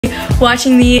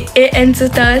watching the It Ends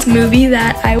With Us movie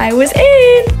that I was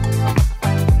in.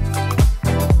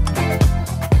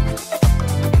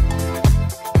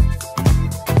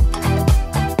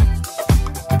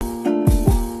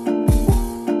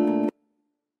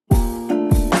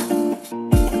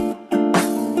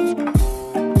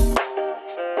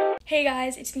 Hey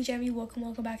guys, it's me Genevieve.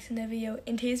 Welcome back to another video.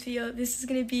 In today's video, this is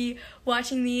gonna be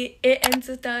watching the It Ends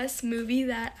With Us movie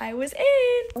that I was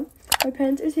in. My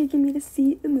parents are taking me to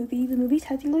see the movie. The movie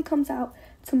technically comes out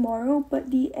tomorrow,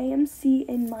 but the AMC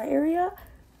in my area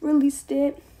released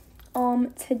it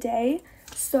today.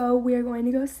 So we're going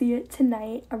to go see it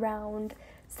tonight around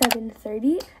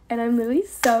 7:30, and I'm literally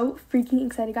so freaking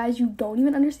excited, guys. You don't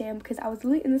even understand, because I was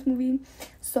really in this movie,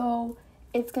 so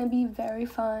it's gonna be very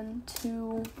fun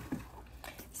to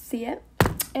see it.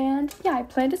 And yeah, I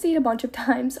plan to see it a bunch of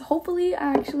times. Hopefully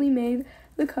I actually made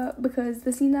the cut, because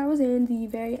the scene that I was in, the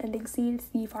very ending scene, it's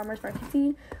the farmer's market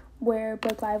scene where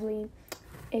Blake Lively,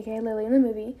 aka Lily in the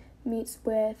movie, meets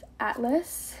with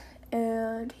Atlas,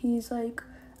 and he's like,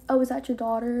 oh, is that your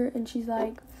daughter? And she's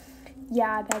like,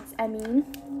 yeah, that's Emmy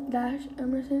dash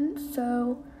Emerson.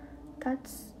 So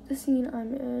that's the scene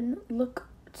I'm in. Look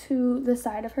to the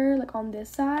side of her, like on this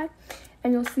side,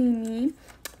 and you'll see me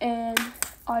and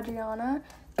Adriana,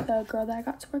 the girl that I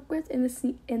got to work with in the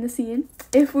scene.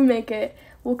 If we make it,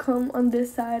 we'll come on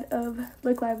this side of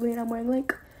Blake Lively, and I'm wearing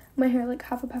like my hair like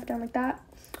half a puff down like that,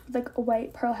 with like a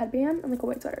white pearl headband and like a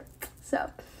white sweater. So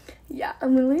yeah,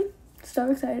 I'm literally so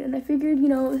excited, and I figured, you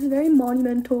know, this is a very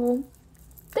monumental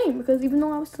thing, because even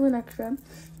though I was still an extra,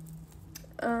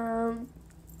 and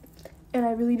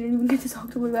I really didn't even get to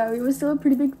talk to Blake Lively, it was still a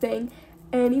pretty big thing.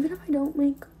 And even if I don't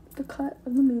make the cut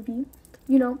of the movie,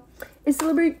 you know, it's still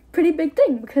a pretty big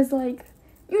thing, because, like,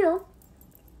 you know,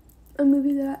 a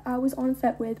movie that I was on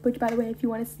set with, which, by the way, if you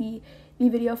want to see the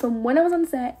video from when I was on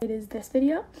set, it is this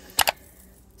video.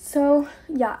 So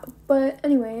yeah, but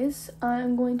anyways,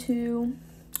 I'm going to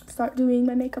start doing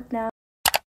my makeup now.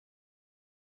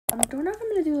 I don't know if I'm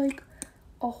gonna do like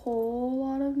a whole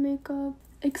lot of makeup.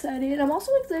 Excited. I'm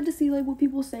also excited to see like what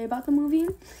people say about the movie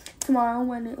tomorrow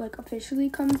when it like officially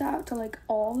comes out to like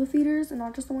all the theaters and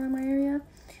not just the one in my area.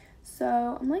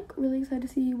 So I'm like really excited to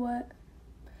see what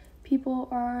people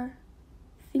are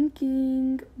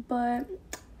thinking. But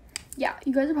yeah,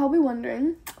 you guys are probably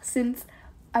wondering, since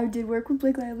I did work with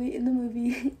Blake Lively in the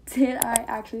movie, did I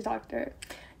actually talk to her?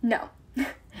 No.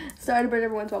 Sorry to burn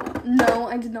everyone's bubble. No,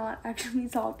 I did not actually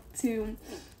talk to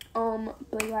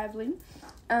Blake Lively.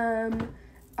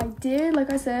 I did,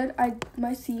 like I said,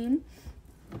 my scene,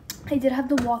 I did have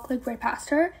to walk like right past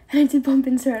her, and I did bump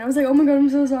into her, and I was like, oh my god, I'm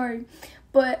so sorry.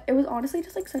 But it was honestly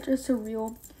just like such a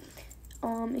surreal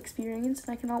experience,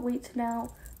 and I cannot wait to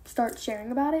now start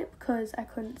sharing about it, because I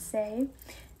couldn't say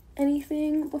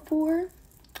anything before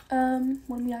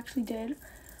when we actually did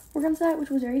work on set, which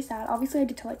was very sad. Obviously I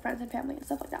did tell like friends and family and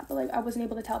stuff like that, but like I wasn't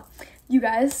able to tell you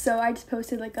guys, so I just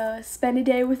posted like a spend a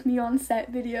day with me on set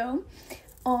video.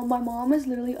 My mom is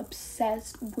literally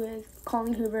obsessed with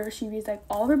Colleen Hoover. She reads like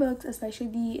all of her books, especially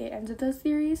the It Ends With Us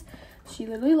series. She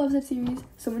literally loves that series.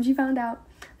 So when she found out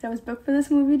that I was booked for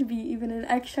this movie to be even an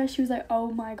extra, she was like,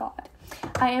 oh my god.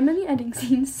 I am in the ending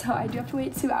scene, so I do have to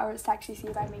wait 2 hours to actually see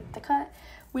if I make the cut,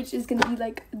 which is gonna be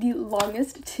like the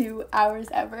longest 2 hours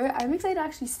ever. I'm excited to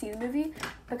actually see the movie,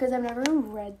 because I've never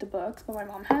read the books, but my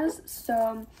mom has.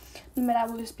 So me and my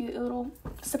dad will just be a little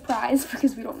surprised,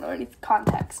 because we don't know any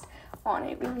context on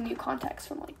it. We only knew context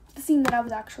from like the scene that I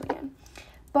was actually in.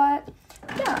 But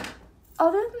yeah,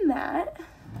 other than that,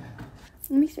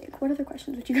 let me think, what other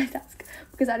questions would you guys ask?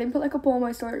 Because I didn't put like a poll on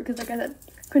my story, because like I said,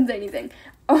 couldn't say anything.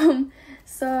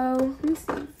 So let me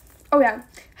see. Oh yeah,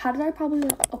 how did I probably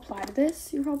apply to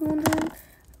this, you're probably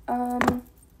wondering.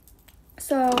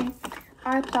 So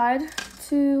I applied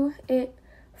to it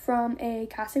from a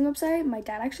casting website. My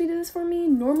dad actually did this for me.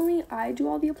 Normally I do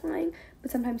all the applying,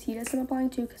 but sometimes he does some applying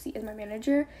too, because he is my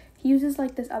manager. He uses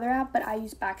like this other app, but I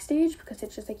use Backstage, because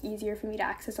it's just like easier for me to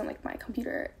access on like my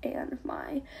computer and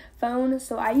my phone.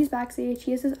 So I use Backstage.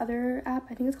 He has this other app,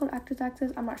 I think it's called Actors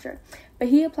Access, I'm not sure, but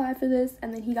he applied for this,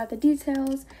 and then he got the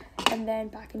details, and then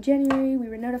back in January we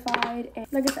were notified. And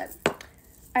like I said,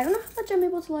 I don't know how much I'm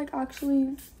able to like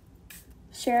actually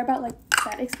share about like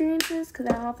set experiences, because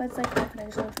I don't know if that's like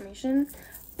confidential information,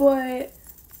 but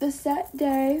the set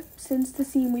day, since the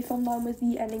scene we filmed on was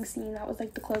the ending scene, that was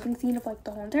like the closing scene of like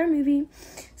the whole entire movie,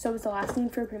 so it was the last scene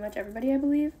for pretty much everybody, I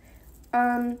believe.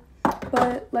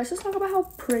 But let's just talk about how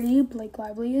pretty Blake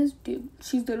Lively is. Dude,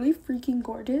 she's literally freaking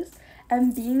gorgeous,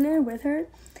 and being there with her,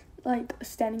 like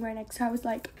standing right next to her, I was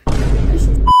like,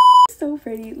 she's so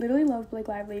pretty. Literally love Blake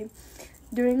Lively.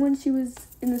 During when she was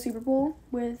in the Super Bowl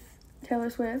with Taylor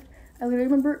Swift. I literally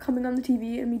remember coming on the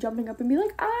TV and me jumping up and be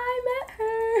like, I met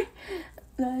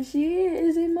her. She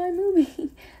is in my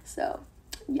movie. So,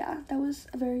 yeah, that was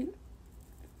a very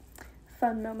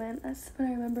fun moment. That's what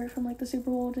I remember from, like, the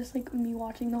Super Bowl, just, like, me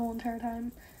watching the whole entire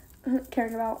time,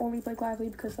 caring about only Blake Lively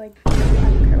because, like, I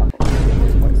don't care about football or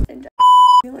sports in general.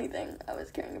 The only thing I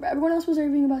was caring about. Everyone else was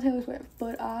raving about Taylor Swift,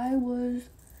 but I was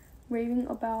raving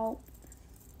about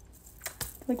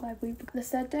Blake Lively. The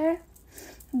set there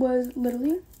was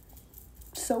literally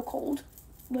so cold.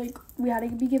 Like, we had to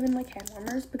be given, like, hand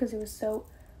warmers because it was so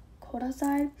cold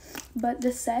outside. But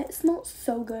the set smelled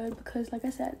so good because, like I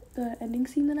said, the ending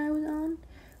scene that I was on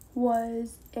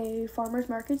was a farmer's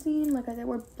market scene. Like I said,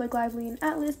 where Blake Lively and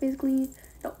Atlas basically,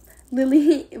 no,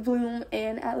 Lily Bloom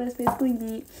and Atlas basically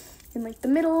meet in, like, the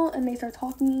middle, and they start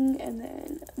talking, and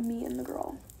then me and the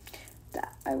girl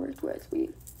that I worked with, we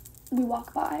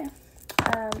walk by,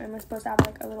 and we're supposed to have,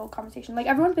 like, a little conversation. Like,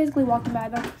 everyone's basically walking by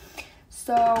them.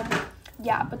 So,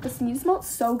 yeah, but the scene smelled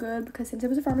so good because since it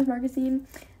was a farmer's market scene,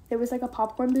 there was, like, a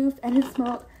popcorn booth, and it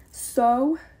smelled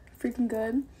so freaking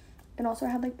good. And also I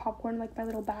had, like, popcorn, like, my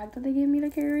little bag that they gave me to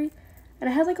carry. And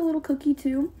I had, like, a little cookie,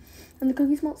 too. And the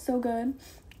cookie smelled so good.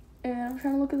 And I was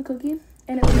trying to look at the cookie,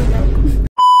 and it was broke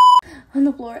on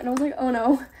the floor. And I was like, oh,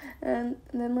 no. And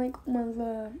then, like, one of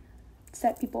the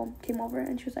set people came over,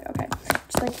 and she was like, okay,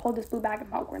 just, like, hold this blue bag of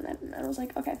popcorn then. And I was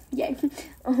like, okay, yay.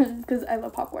 Because I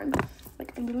love popcorn.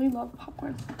 Like, I literally love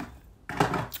popcorn.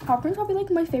 Popcorn's probably,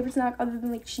 like, my favorite snack other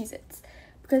than, like, Cheez-Its.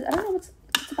 Because I don't know what's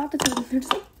about the two. They're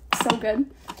just, like, so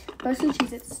good. Especially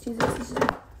Cheez-Its. Cheez-Its is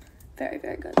just very,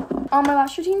 very good. My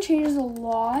lash routine changes a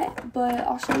lot, but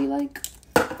I'll show you, like,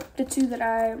 the two that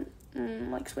I,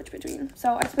 like, switch between.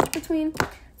 So, I switch between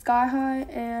Sky High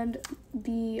and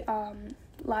the,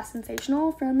 Last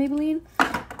Sensational from Maybelline,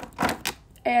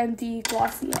 and the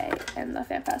Glossier and the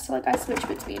FanFest. So, like, I switch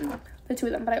between the two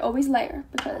of them, but I always layer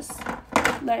because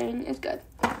layering is good.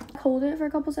 Hold it for a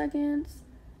couple seconds,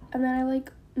 and then I,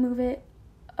 like, move it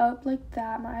up like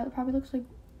that. My eye probably looks, like,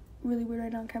 really weird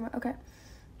right now on camera. Okay.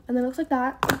 And then it looks like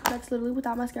that. That's literally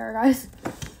without mascara, guys.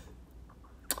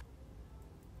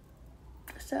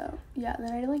 So, yeah,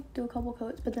 then I, like, do a couple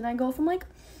coats, but then I go from, like,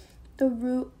 the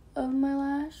root of my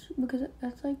lash because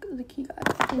that's, like, the key,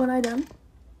 guys. When I do,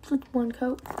 it's, like, one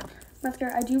coat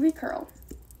mascara. I do recurl,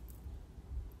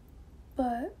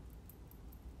 but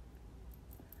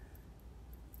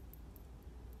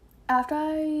after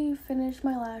I finish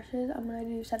my lashes, I'm gonna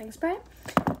do setting spray,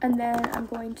 and then I'm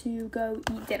going to go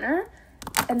eat dinner,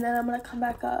 and then I'm gonna come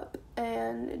back up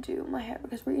and do my hair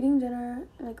because we're eating dinner,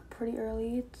 like, pretty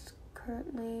early. It's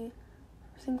currently,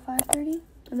 I think, 5:30,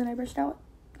 and then I brushed out.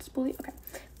 It's fully okay,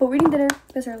 but we're eating dinner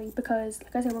this early because,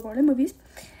 like I said, we're going to movies.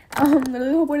 Literally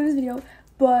the whole point of this video.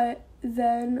 But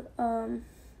then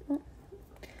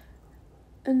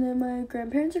and then my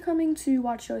grandparents are coming to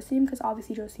watch Joseem because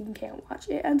obviously Joseem can't watch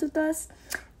It Ends With Us.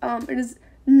 It is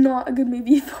not a good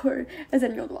movie for a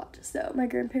 10-year-old to watch. So my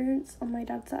grandparents on my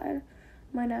dad's side,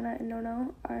 my Nana and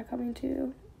Nono, are coming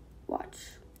to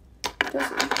watch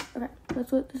Joseem. Okay,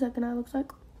 that's what the second eye looks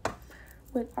like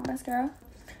without mascara.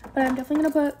 But I'm definitely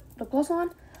gonna put lip gloss on,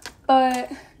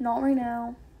 but not right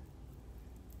now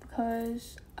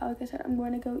because, like I said, I'm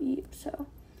going to go eat, so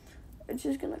it's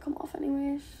just gonna come off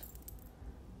anyways.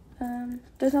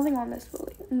 There's nothing on this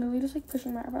fully. I'm literally just, like,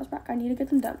 pushing my eyebrows back. I need to get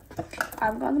them done. I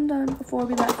haven't got them done before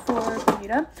we left for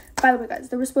Bermuda. By the way, guys,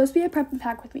 there was supposed to be a prep and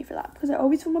pack with me for that because I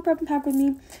always film a prep and pack with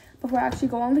me before I actually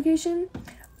go on vacation,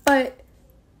 but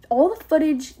all the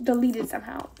footage deleted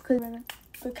somehow because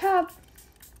the cab,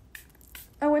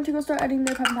 I went to go start editing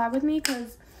their prep and pack with me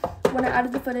because when I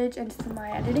added the footage into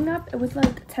my editing app, it was,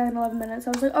 like, 10-11 minutes.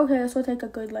 I was like, okay, this will take a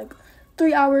good, like,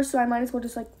 3 hours, so I might as well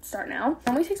just, like, start now. It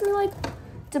only takes me, like,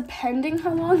 depending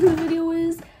how long the video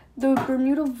is, the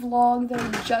Bermuda vlog that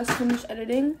I just finished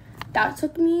editing, that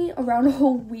took me around a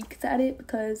whole week to edit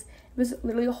because it was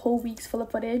literally a whole week's full of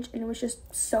footage, and it was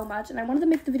just so much, and I wanted to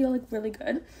make the video look really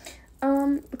good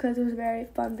because it was a very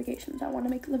fun vacation, so I want to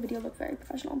make the video look very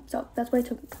professional, so that's why it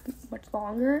took much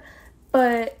longer.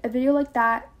 But a video like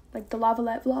that, like the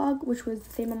Lavalette vlog, which was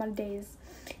the same amount of days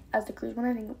as the cruise one,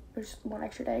 I think it was one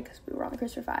extra day because we were on the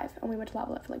cruise for 5 and we went to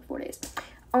Lavalette for like 4 days.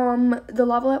 The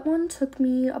Lavalette one took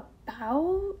me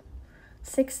about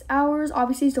 6 hours.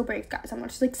 Obviously still breaks, guys. I'm not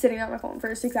just like sitting on my phone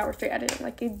for 6 hours straight editing.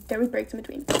 Like there was breaks in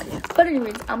between. But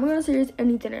anyways, I'm gonna go serious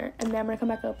and eat dinner, and then I'm gonna come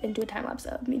back up and do a time lapse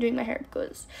of me doing my hair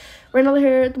because right now the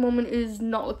hair at the moment is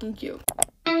not looking cute.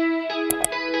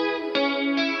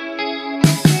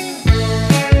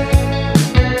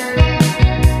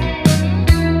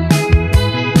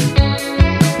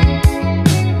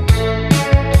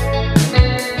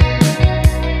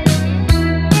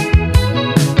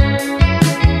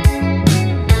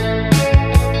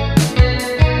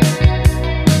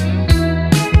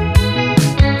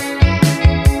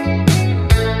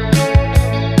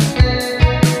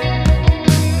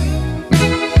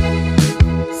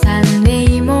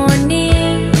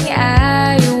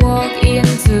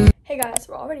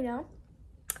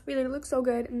 We literally look so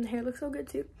good, and the hair looks so good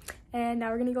too. And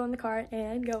now we're gonna go in the car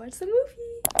and go watch the movie.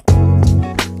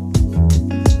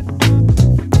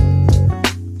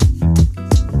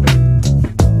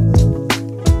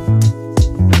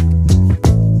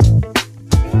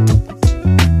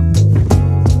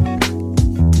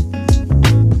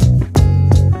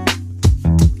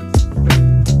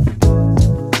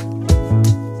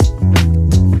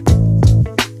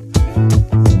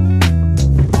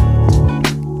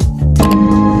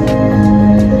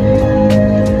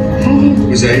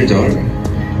 Is that your daughter?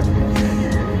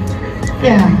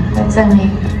 Yeah, that's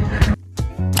Emmy.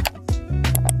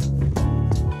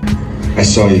 I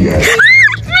saw you guys.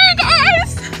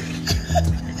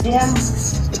 Yeah.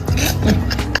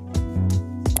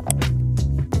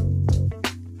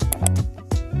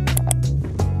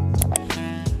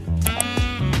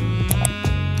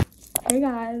 Hey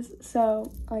guys,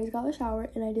 so I just got out of the shower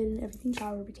and I did an everything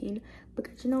shower routine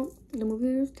because, you know, the movie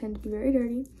theaters tend to be very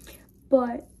dirty.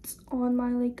 But on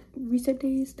my like reset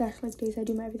days, dash like days I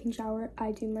do my everything shower,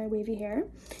 I do my wavy hair.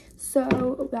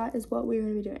 So that is what we're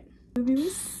gonna be doing. The movie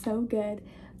was so good.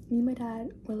 Me and my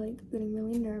dad were like getting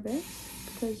really nervous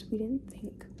because we didn't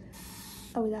think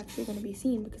I was actually gonna be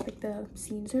seen, because like the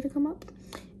scenes are to come up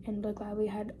and like Lily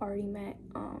had already met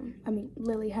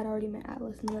Lily had already met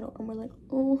Atlas in the middle, and we're like,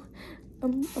 oh,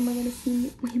 am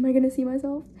I gonna see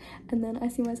myself? And then I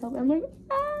see myself and I'm like,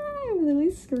 I'm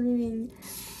literally screaming.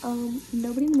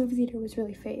 Nobody in the movie theater was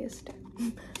really fazed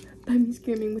by me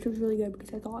screaming, which was really good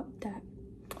because I thought that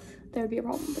there would be a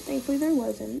problem, but thankfully there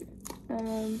wasn't.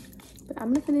 But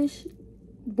I'm gonna finish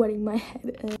wetting my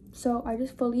head. So I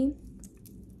just fully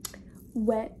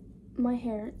wet my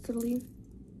hair. It's literally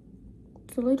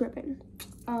dripping.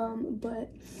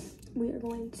 But we are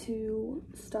going to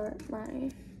start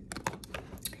my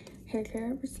hair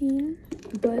care routine.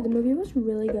 But the movie was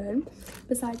really good,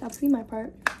 besides obviously my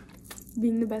part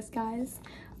being the best guys.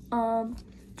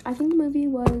 I think the movie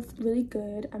was really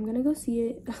good. I'm gonna go see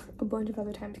it a bunch of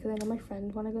other times because I know my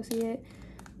friends want to go see it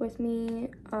with me.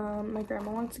 My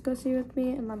grandma wants to go see it with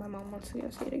me, and my mom wants to go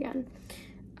see it again.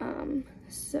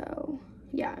 So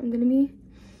yeah, I'm gonna be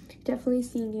definitely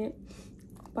seeing it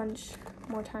a bunch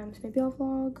more times. Maybe I'll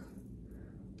vlog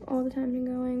all the times I'm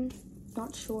going,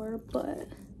 not sure, but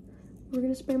we're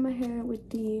gonna spray my hair with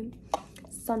the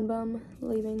Sunbum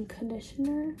leave-in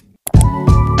conditioner.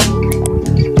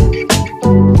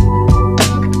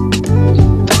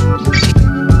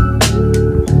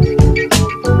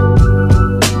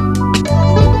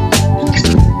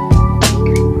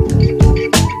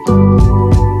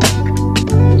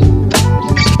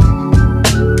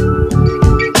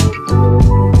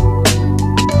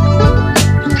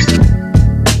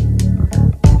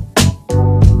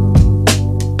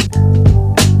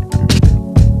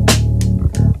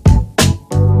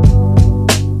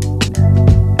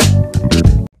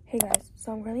 Hey guys,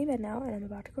 so I'm currently in bed now and I'm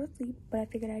about to go to sleep, but I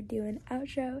figured I'd do an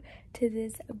outro to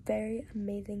this very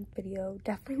amazing video.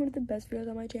 Definitely one of the best videos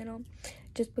on my channel,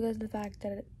 just because of the fact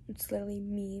that it's literally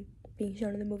me being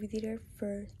shown in the movie theater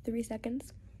for 3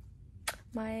 seconds.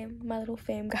 My little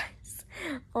fam, guys.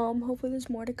 Hopefully there's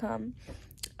more to come.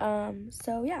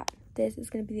 So yeah, this is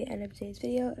gonna be the end of today's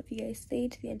video. If you guys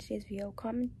stayed to the end of today's video,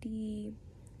 comment the,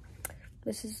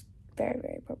 this is very,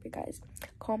 very appropriate, guys.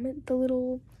 Comment the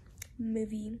little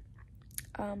movie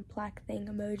plaque thing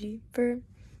emoji for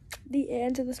the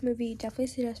end of this movie. Definitely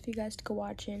suggest for you guys to go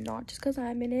watch it, not just because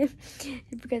I'm in it,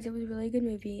 because it was a really good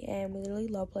movie and we literally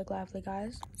love like Lively,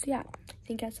 guys. So yeah,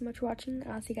 thank you guys so much for watching,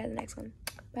 and I'll see you guys in the next one.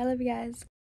 Bye, I love you guys.